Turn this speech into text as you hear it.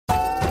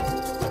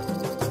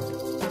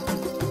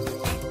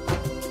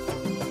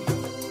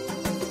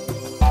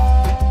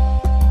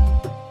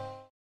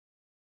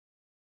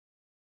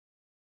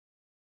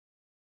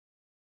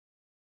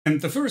And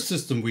the first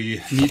system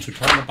we need to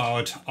talk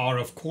about are,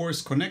 of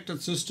course,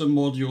 connected system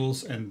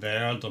modules, and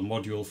there the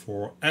module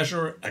for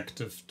Azure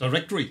Active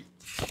Directory.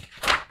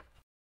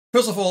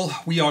 First of all,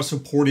 we are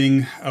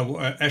supporting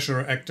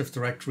Azure Active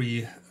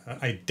Directory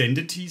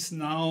identities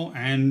now,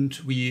 and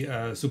we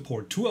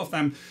support two of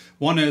them.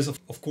 One is,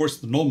 of course,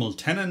 the normal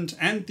tenant,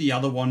 and the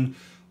other one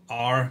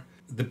are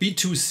the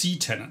B2C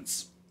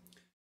tenants.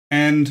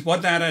 And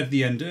what that at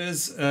the end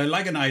is,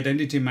 like an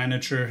identity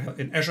manager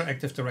in Azure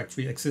Active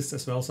Directory exists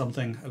as well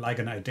something like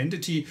an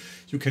identity.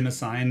 You can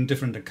assign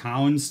different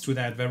accounts to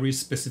that very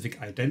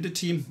specific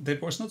identity.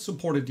 That was not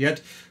supported yet.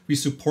 We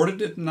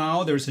supported it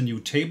now. There's a new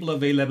table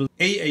available,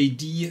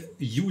 AAD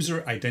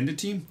user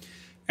identity.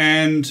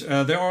 And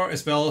there are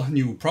as well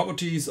new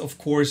properties. Of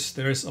course,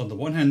 there's on the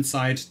one hand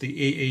side the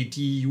AAD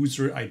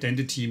user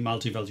identity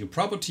multi-value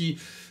property.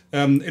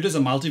 It is a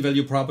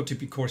multi-value property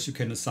because you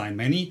can assign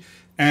many.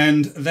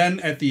 And then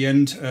at the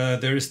end,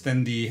 there is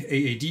then the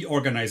AAD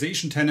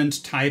organization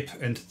tenant type.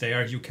 And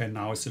there you can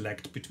now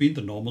select between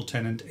the normal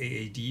tenant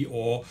AAD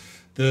or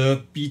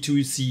the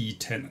B2C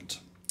tenant.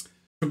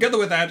 Together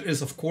with that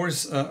is, of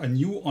course, a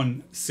new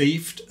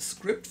on-saved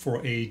script for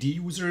AAD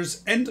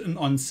users and an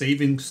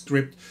on-saving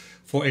script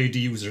for AAD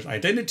users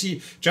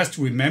identity. Just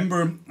to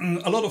remember,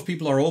 a lot of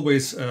people are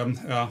always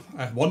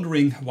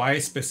wondering why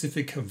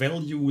specific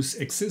values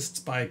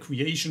exist by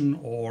creation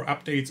or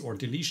updates or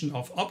deletion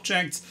of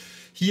objects.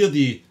 Here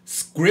the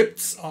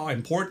scripts are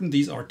important.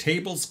 These are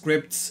table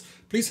scripts.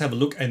 Please have a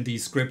look at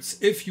these scripts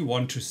if you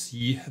want to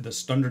see the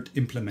standard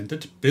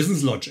implemented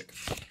business logic.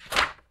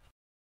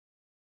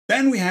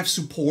 Then we have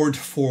support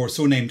for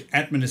so-named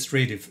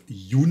administrative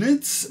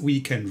units. We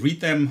can read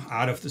them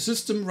out of the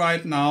system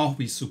right now.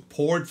 We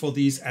support for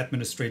these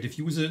administrative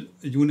user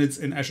units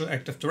in Azure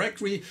Active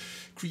Directory,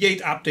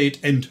 create, update,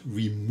 and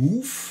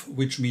remove,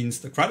 which means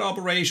the CRUD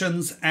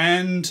operations.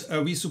 And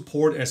we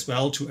support as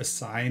well to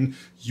assign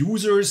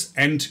users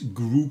and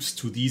groups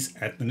to these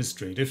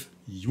administrative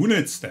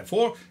units.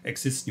 Therefore,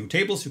 exist new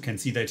tables. You can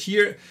see that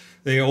here.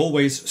 They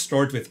always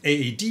start with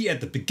AAD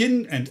at the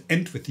begin and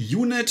end with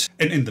unit.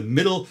 And in the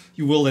middle,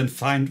 you will then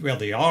find where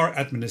they are.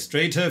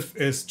 Administrative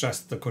is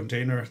just the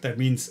container. That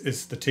means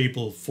is the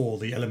table for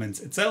the elements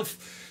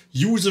itself.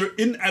 User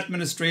in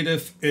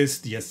administrative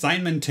is the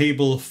assignment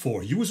table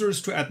for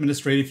users to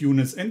administrative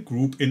units, and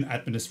group in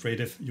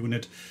administrative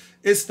unit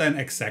is then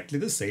exactly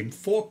the same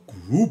for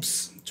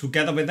groups.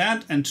 Together with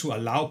that, and to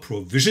allow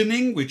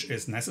provisioning, which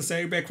is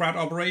necessary by CRUD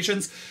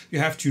operations, you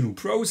have two new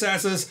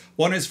processes.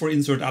 One is for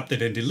insert,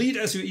 update, and delete,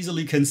 as you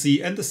easily can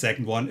see, and the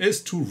second one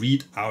is to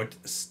read out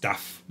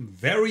stuff.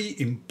 Very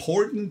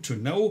important to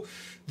know.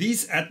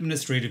 These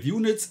administrative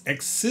units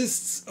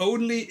exists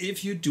only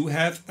if you do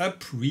have a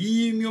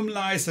premium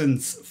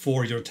license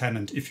for your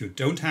tenant. If you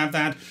don't have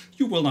that,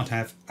 you will not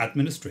have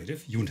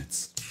administrative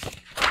units.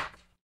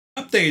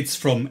 Updates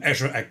from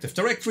Azure Active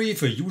Directory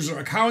for user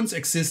accounts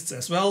exists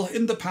as well.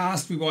 In the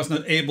past, we was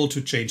not able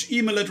to change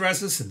email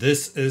addresses.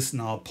 This is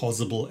now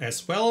possible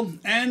as well.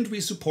 And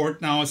we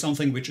support now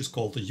something which is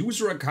called the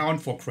user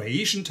account for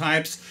creation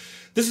types.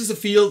 This is a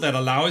field that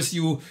allows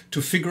you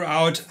to figure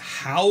out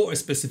how a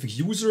specific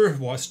user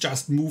was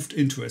just moved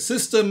into a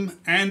system,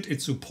 and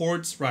it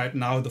supports right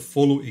now the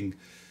following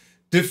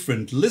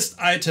different list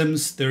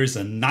items. There is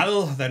a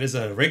null, that is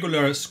a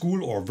regular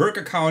school or work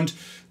account.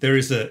 There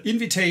is an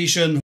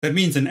invitation, that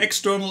means an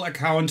external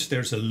account.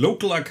 There's a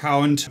local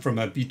account from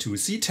a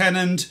B2C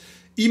tenant.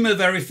 Email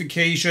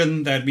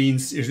verification, that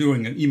means you're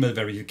doing an email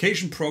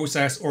verification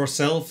process, or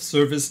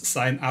self-service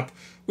sign up,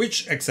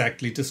 which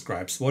exactly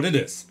describes what it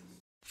is.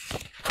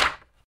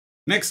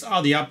 Next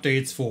are the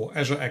updates for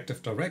Azure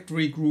Active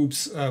Directory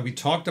groups. We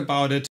talked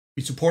about it.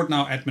 We support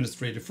now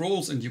administrative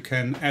roles, and you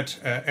can add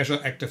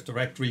Azure Active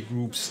Directory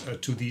groups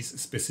to these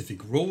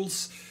specific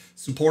roles.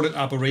 Supported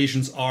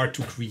operations are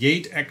to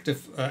create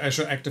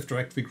Azure Active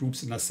Directory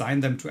groups and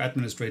assign them to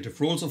administrative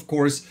roles, of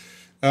course.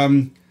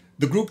 The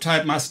group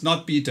type must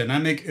not be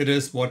dynamic. It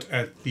is what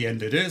at the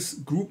end it is.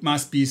 Group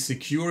must be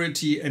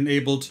security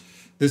enabled.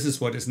 This is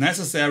what is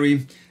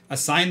necessary.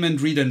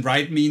 Assignment read and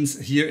write means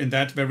here in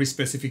that very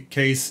specific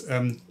case,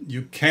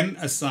 you can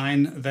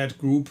assign that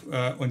group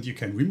and you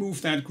can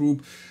remove that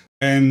group.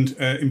 And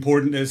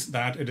important is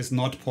that it is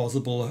not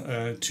possible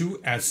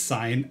to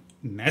assign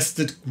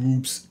nested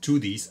groups to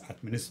these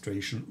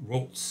administration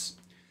roles.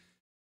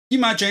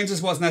 Schema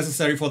changes was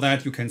necessary for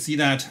that. You can see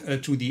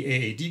that to the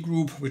AAD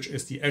group, which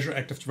is the Azure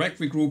Active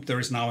Directory group. There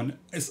is now an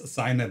is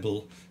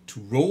assignable to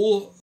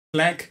role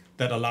flag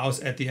that allows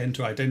at the end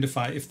to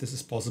identify if this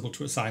is possible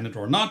to assign it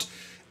or not.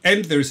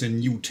 And there's a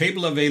new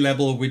table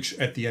available, which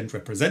at the end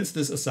represents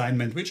this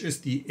assignment, which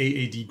is the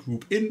AAD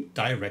group in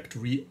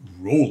directory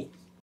role.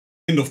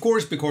 And of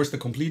course, because the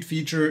complete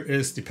feature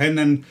is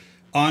dependent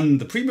on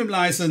the premium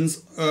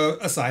license,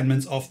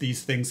 assignments of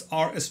these things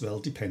are as well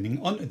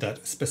depending on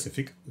that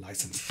specific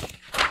license.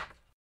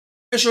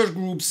 Azure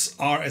groups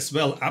are as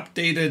well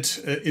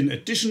updated in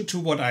addition to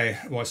what I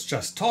was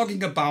just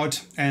talking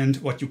about. And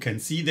what you can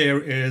see there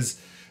is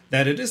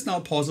that it is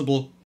now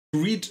possible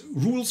read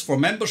rules for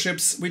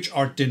memberships which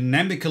are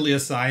dynamically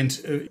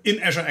assigned in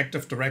Azure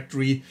Active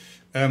Directory,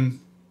 to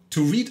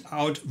read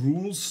out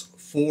rules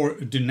for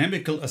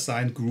dynamical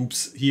assigned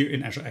groups here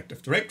in Azure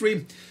Active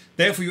Directory.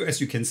 Therefore, as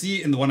you can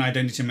see in the One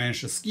Identity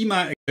Manager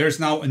schema, there's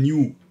now a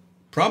new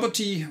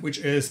property, which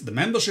is the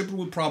membership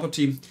rule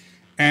property.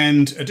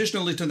 And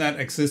additionally to that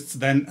exists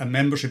then a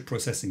membership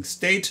processing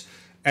state.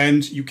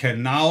 And you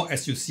can now,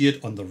 as you see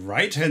it on the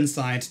right-hand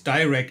side,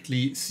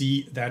 directly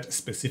see that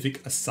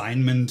specific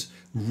assignment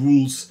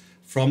rules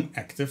from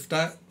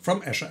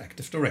Azure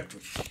Active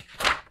Directory.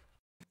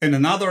 And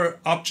another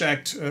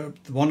object,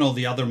 one or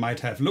the other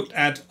might have looked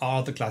at,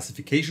 are the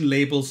classification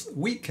labels.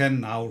 We can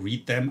now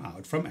read them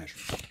out from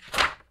Azure.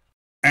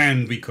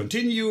 And we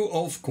continue,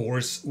 of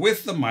course,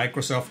 with the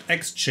Microsoft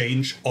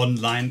Exchange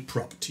Online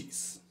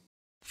properties.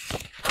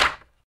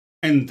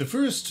 And the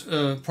first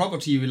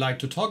property we like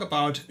to talk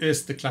about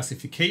is the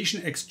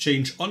Classification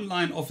Exchange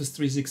Online Office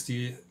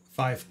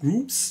 365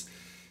 groups.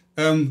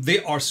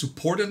 They are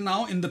supported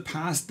now. In the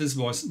past, this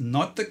was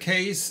not the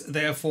case.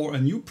 Therefore, a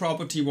new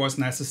property was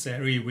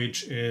necessary,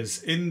 which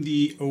is in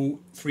the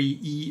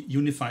O3E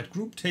Unified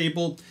Group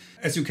Table.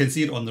 As you can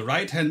see it on the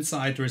right-hand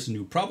side, there is a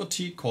new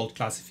property called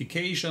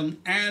Classification,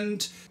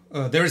 and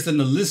there is then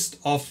a list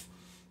of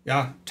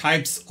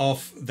types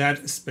of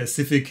that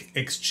specific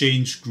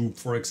exchange group,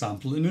 for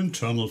example, an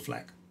internal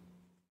flag.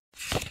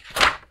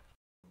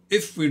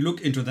 If we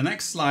look into the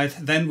next slide,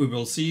 then we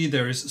will see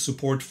there is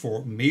support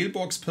for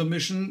mailbox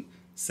permission,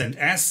 send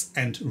as,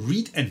 and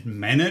read and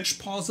manage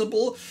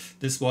possible.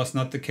 This was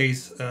not the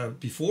case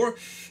before.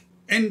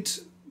 And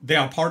they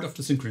are part of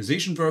the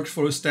synchronization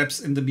workflow steps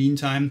in the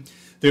meantime.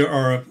 They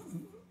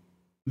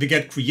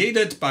get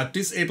created but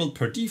disabled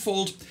per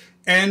default.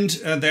 And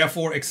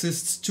therefore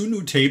exists two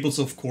new tables,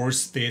 of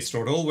course. They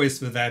start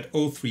always with that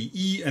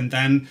O3E, and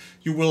then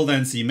you will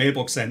then see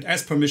mailbox send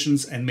as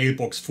permissions and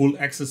mailbox full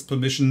access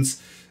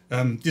permissions.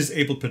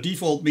 Disabled per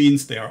default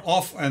means they are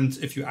off, and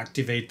if you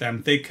activate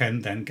them, they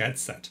can then get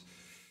set.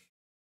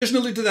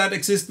 Additionally to that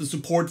exists the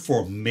support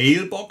for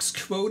mailbox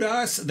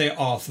quotas. There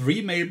are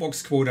 3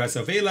 mailbox quotas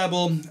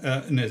available,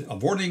 a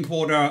warning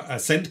quota, a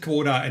send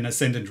quota, and a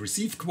send and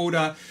receive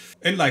quota.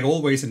 And like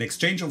always in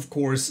Exchange, of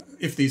course,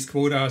 if these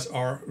quotas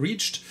are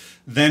reached,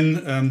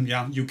 then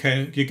you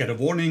get a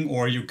warning,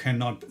 or you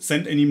cannot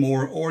send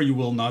anymore, or you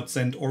will not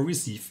send or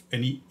receive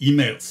any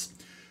emails.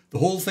 The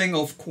whole thing,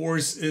 of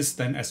course, is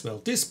then as well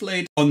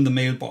displayed on the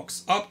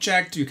mailbox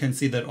object. You can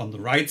see that on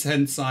the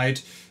right-hand side.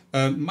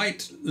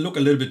 Might look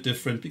a little bit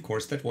different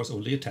because that was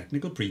only a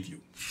technical preview.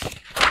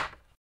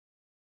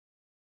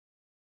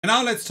 And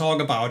now let's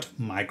talk about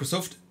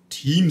Microsoft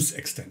Teams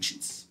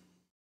extensions.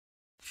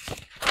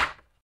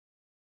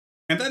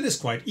 And that is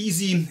quite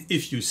easy.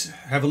 If you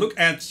have a look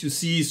at, you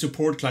see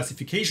support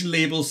classification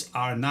labels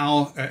are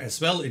now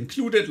as well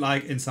included,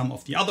 like in some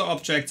of the other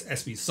objects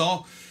as we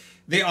saw.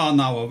 They are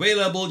now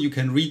available. You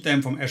can read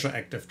them from Azure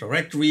Active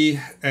Directory,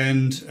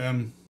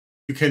 and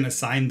you can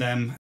assign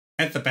them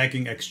at the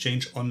Backing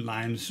Exchange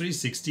Online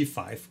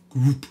 365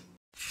 group.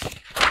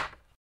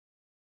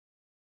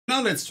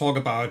 Now let's talk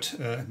about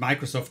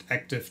Microsoft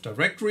Active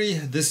Directory,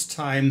 this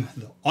time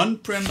the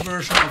on-prem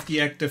version of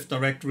the Active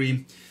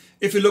Directory.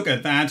 If you look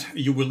at that,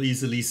 you will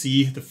easily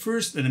see the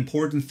first and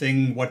important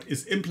thing what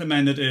is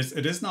implemented is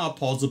it is now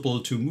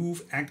possible to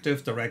move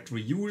Active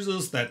Directory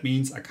users, that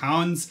means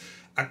accounts,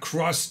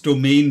 across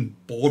domain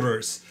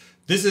borders.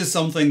 This is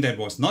something that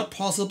was not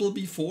possible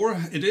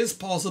before. It is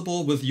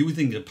possible with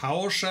using the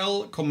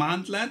PowerShell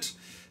commandlet.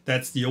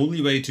 That's the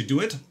only way to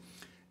do it.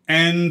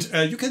 And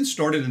you can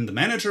start it in the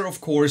manager, of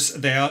course.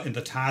 There in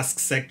the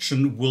tasks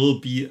section will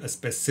be a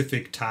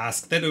specific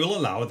task that will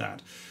allow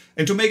that.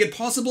 And to make it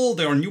possible,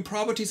 there are new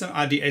properties on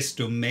RDS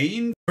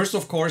domain. First,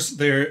 of course,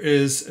 there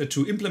is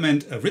to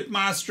implement a RIT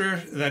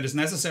master that is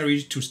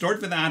necessary to start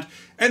with that.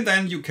 And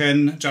then you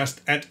can just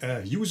add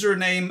a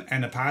username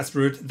and a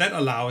password that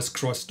allows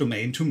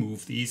cross-domain to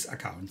move these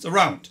accounts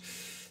around.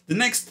 The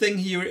next thing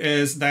here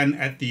is then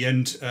at the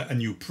end a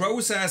new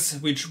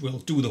process which will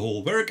do the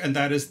whole work, and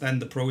that is then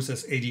the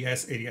process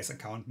ADS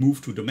account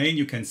move to domain.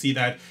 You can see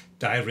that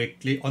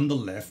directly on the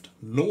left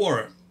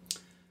lower.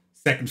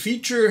 Second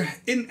feature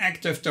in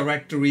Active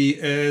Directory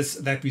is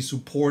that we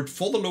support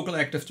for the local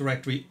Active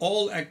Directory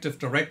all Active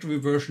Directory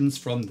versions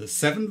from the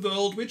 7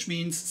 world, which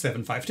means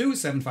 7.5.2,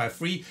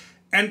 7.5.3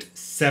 and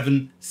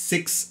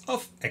 7.6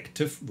 of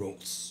active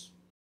roles.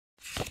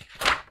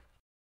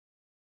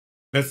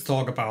 Let's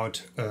talk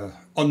about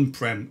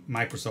on-prem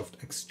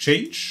Microsoft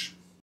Exchange.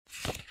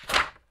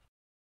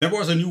 There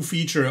was a new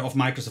feature of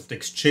Microsoft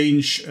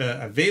Exchange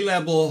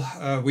available,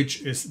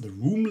 which is the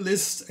room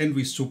list, and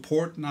we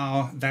support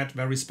now that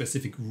very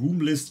specific room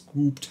list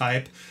group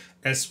type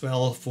as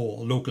well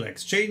for local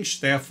Exchange.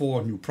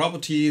 Therefore, new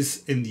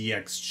properties in the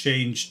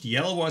Exchange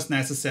DL was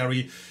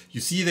necessary. You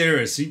see there a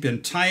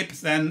recipient type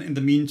then in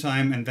the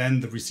meantime, and then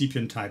the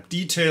recipient type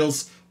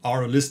details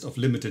are a list of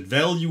limited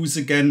values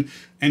again.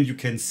 And you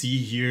can see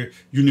here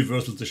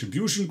universal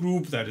distribution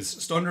group, that is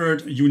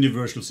standard,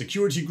 universal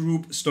security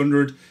group,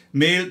 standard,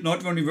 mail,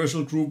 not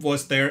universal group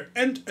was there,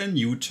 and a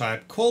new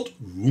type called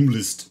room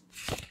list.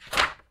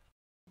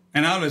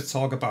 And now let's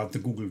talk about the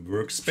Google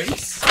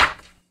Workspace.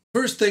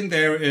 First thing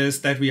there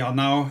is that we are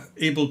now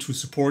able to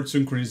support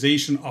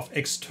synchronization of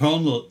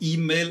external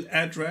email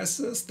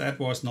addresses. That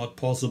was not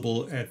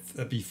possible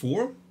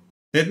before.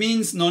 That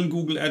means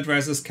non-Google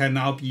addresses can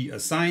now be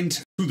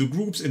assigned to the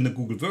groups in the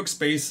Google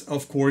Workspace,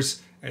 of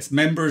course, as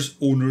members,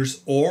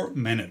 owners, or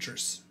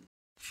managers.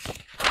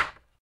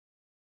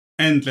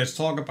 And let's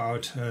talk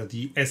about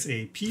the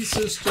SAP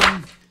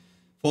system.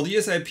 For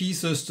the SAP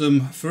system,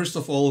 first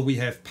of all, we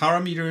have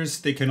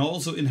parameters. They can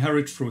also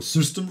inherit through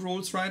system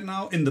roles right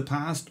now. In the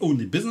past,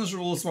 only business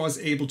roles was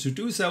able to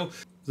do so.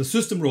 The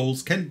system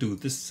roles can do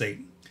the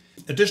same.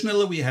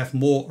 Additionally, we have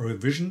more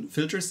revision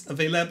filters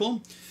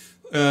available,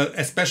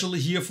 especially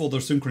here for the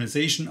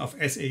synchronization of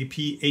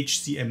SAP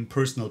HCM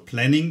personal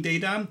planning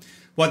data.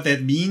 What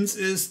that means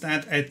is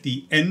that at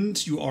the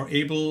end, you are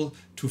able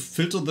to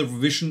filter the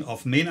revision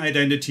of main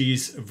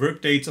identities,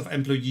 work dates of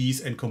employees,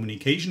 and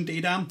communication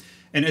data.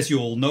 And as you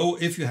all know,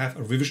 if you have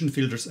a revision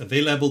filters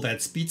available,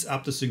 that speeds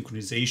up the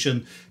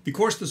synchronization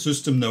because the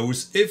system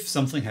knows if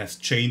something has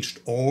changed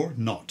or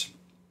not.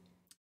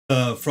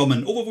 From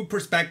an overview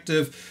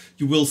perspective,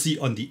 you will see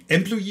on the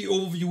employee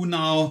overview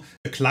now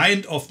the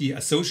client of the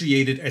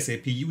associated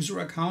SAP user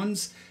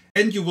accounts.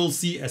 And you will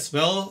see as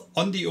well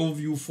on the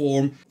overview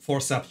form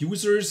for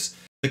sub-users,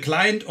 the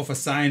client of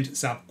assigned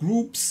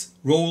subgroups,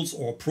 roles,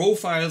 or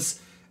profiles.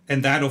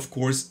 And that, of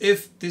course,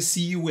 if the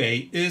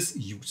CUA is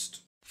used.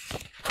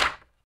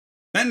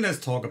 Then let's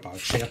talk about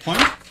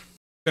SharePoint.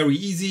 Very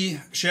easy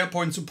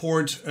SharePoint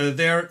support.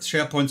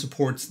 SharePoint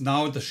supports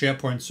now the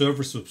SharePoint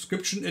Server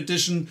Subscription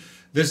Edition.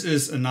 This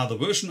is another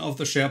version of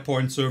the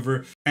SharePoint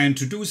server. And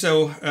to do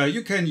so,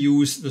 you can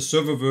use the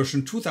server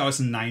version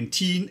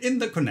 2019 in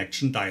the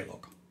connection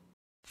dialog.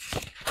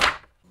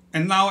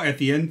 And now at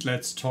the end,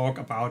 let's talk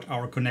about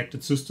our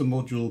connected system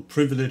module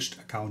privileged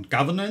account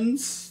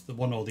governance. The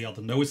one or the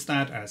other knows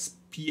that as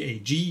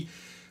PAG,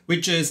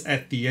 which is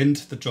at the end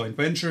the joint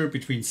venture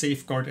between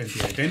Safeguard and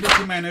the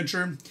Identity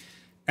Manager.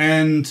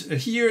 And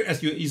here,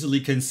 as you easily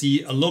can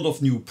see, a lot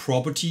of new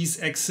properties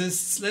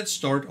exists. Let's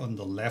start on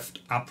the left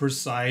upper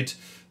side.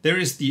 There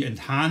is the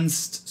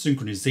enhanced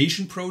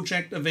synchronization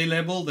project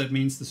available. That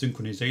means the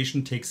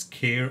synchronization takes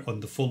care on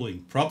the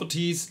following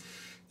properties.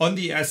 On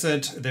the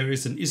asset, there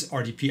is an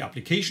isRDP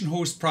application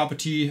host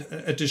property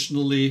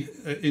additionally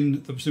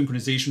in the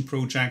synchronization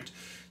project.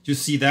 You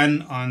see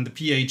then on the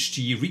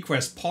PHG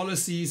request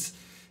policies,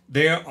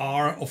 there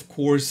are, of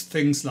course,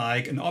 things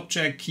like an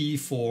object key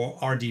for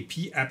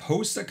RDP app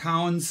host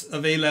accounts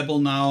available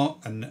now,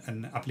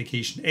 an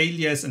application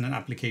alias and an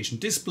application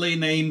display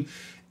name.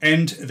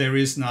 And there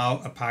is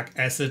now a pack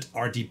asset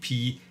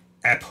RDP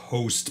app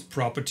host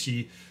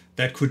property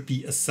that could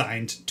be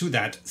assigned to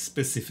that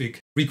specific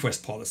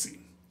request policy.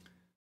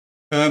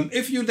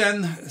 If you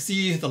then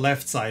see the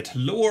left side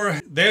lower,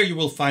 there you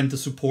will find the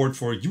support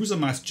for user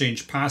must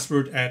change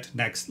password at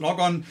next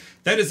logon.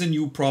 That is a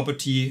new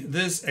property.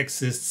 This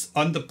exists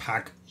on the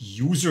pack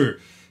user.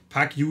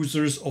 Pack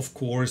users, of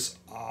course,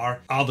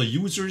 are other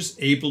users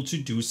able to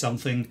do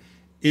something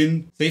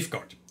in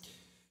Safeguard.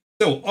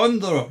 So on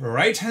the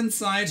right-hand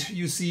side,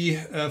 you see,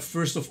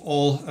 first of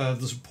all,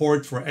 the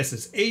support for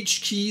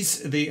SSH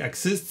keys. They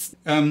exist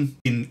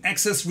in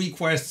access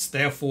requests,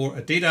 therefore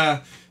a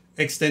data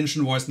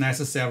extension was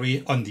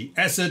necessary. On the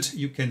asset,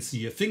 you can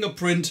see a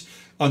fingerprint.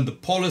 On the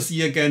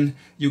policy again,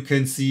 you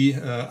can see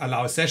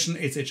allow session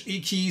SSH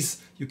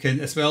keys. You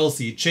can as well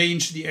see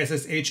change the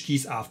SSH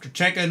keys after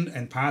check-in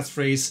and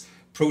passphrase,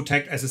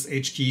 protect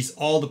SSH keys,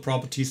 all the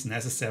properties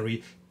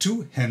necessary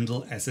to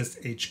handle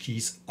SSH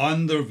keys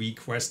on the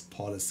request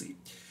policy.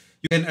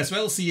 You can as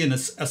well see a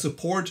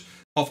support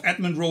of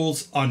admin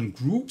roles on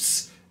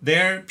groups.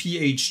 Their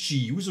PHG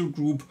user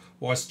group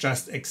was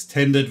just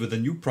extended with a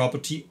new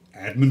property,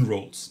 admin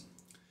roles.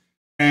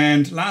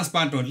 And last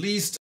but not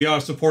least, we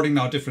are supporting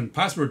now different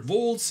password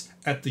vaults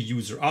at the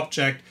user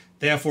object.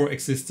 Therefore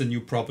exists a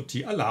new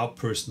property, allow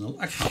personal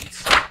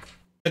accounts.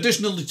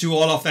 Additionally to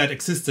all of that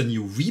exists a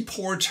new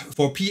report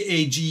for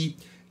PAG,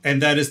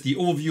 and that is the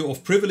overview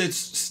of privileged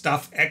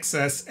staff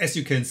access, as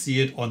you can see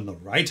it on the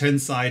right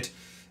hand side.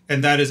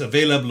 And that is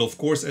available, of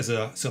course, as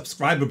a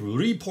subscribable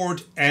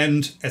report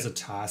and as a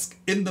task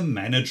in the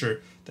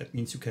manager. That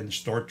means you can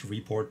start the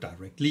report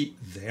directly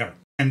there.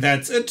 And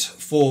that's it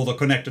for the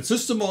connected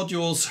system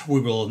modules. We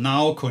will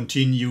now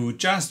continue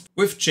just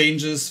with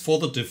changes for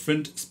the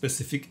different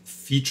specific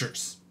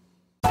features.